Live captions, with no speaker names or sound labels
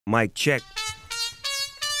Mic check.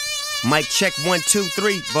 Mic check 1, 2,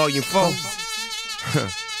 3, volume 4.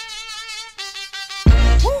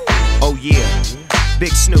 Oh yeah, Big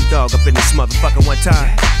Snoop Dogg up in this motherfucker one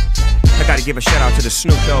time. I gotta give a shout out to the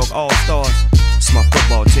Snoop Dogg All-Stars. It's my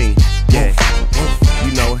football team. Yeah,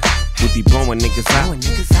 you know it. We be blowing niggas out.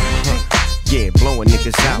 Yeah, blowing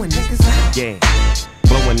niggas out. Yeah,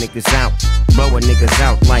 blowing niggas out. Blowing niggas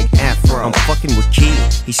out like Afro. I'm fucking with Kid.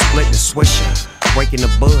 He split the swisher. Breaking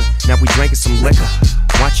the bud. Now we drinking some liquor.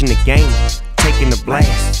 Watching the game. Taking the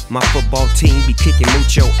blast. My football team be kicking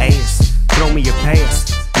mucho ass. Throw me a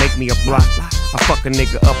pass. Make me a block. I fuck a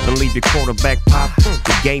nigga up and leave your quarterback pop.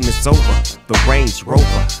 The game is over, the Range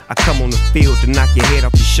Rover. I come on the field to knock your head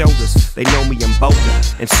off your shoulders. They know me in Boulder,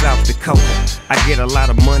 in South Dakota. I get a lot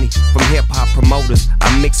of money from hip-hop promoters.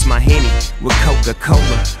 I mix my Henny with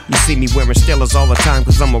Coca-Cola. You see me wearing Stellas all the time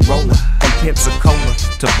cause I'm a roller. From Pensacola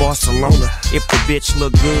to Barcelona. If the bitch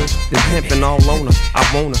look good, then pimpin' all on her. I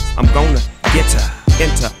want her, I'm gonna get her.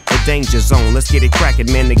 Enter the danger zone. Let's get it crackin',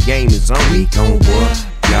 man, the game is on. We gon' whoop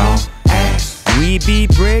y'all ass. We be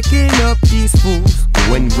breaking up these fools.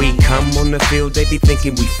 When we come on the field, they be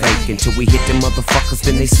thinking we fake. Until we hit them motherfuckers,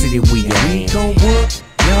 then they see that we ain't. We gon' whoop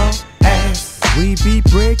y'all ass. We be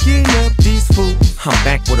breaking up these fools. I'm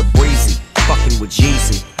back with a breezy, fucking with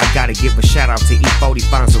Jeezy. I gotta give a shout out to E40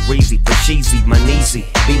 Fonz Reezy, for Sheezy, my Neezy,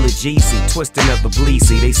 Bila Jeezy, twisting up the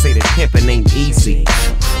bleezy. They say that pimpin' ain't easy.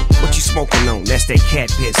 What you smoking on? That's that cat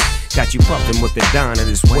piss. Got you puffin' with the Don of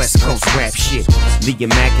this West Coast rap shit. The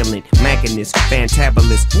immaculate, mackiness,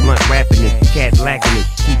 fantabulous, blunt rapping it, cat lacking it,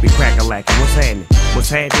 keep it crack-a-lackin'. What's happening? What's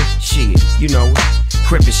happening? Shit, you know it.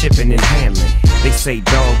 Crippin', shippin' and handling. They say,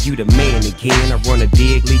 dog, you the man again. I run a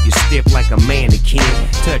dig, leave you stiff like a mannequin.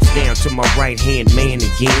 Touchdown to my right hand man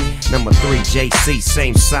again. Number 3, JC,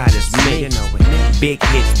 same side as me. Big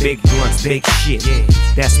hits, big blunts, big shit.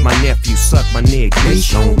 That's my nephew, suck my nigga. We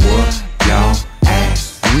gon' whoop y'all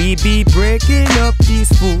ass. We be breaking up these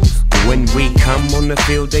fools. When we come on the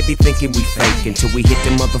field, they be thinking we fake. Until we hit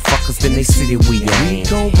them motherfuckers, then they see that we ain't. We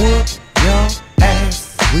gon' whoop y'all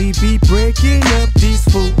ass. We be breaking up these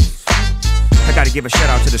fools. I gotta give a shout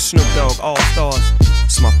out to the Snoop Dogg All-Stars.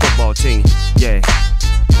 It's my football team. Yeah,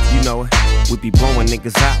 you know it. We be blowing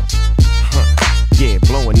niggas out. Yeah,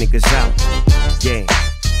 blowing niggas out. Yeah,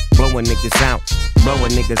 blowing niggas out.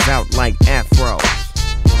 Blowing niggas out like Afro.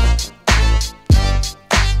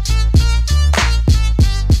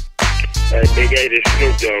 Hey, Big A, this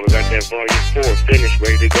Snoop Dogg. I got that volume 4 finished,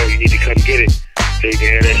 ready to go. You need to come get it so you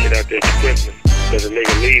can have that shit out there for Christmas. Cause a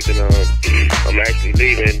nigga leaving, I'm actually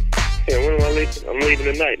leaving. Yeah, when am I leaving? I'm leaving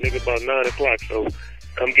tonight, nigga, about 9 o'clock. So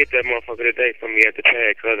come get that motherfucker today from me at the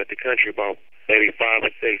pad, cuz, at the country, about maybe 5 or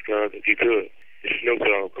 6, cuz, if you could. It's Snoop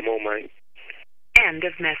Dogg. Come on, man. End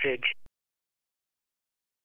of message.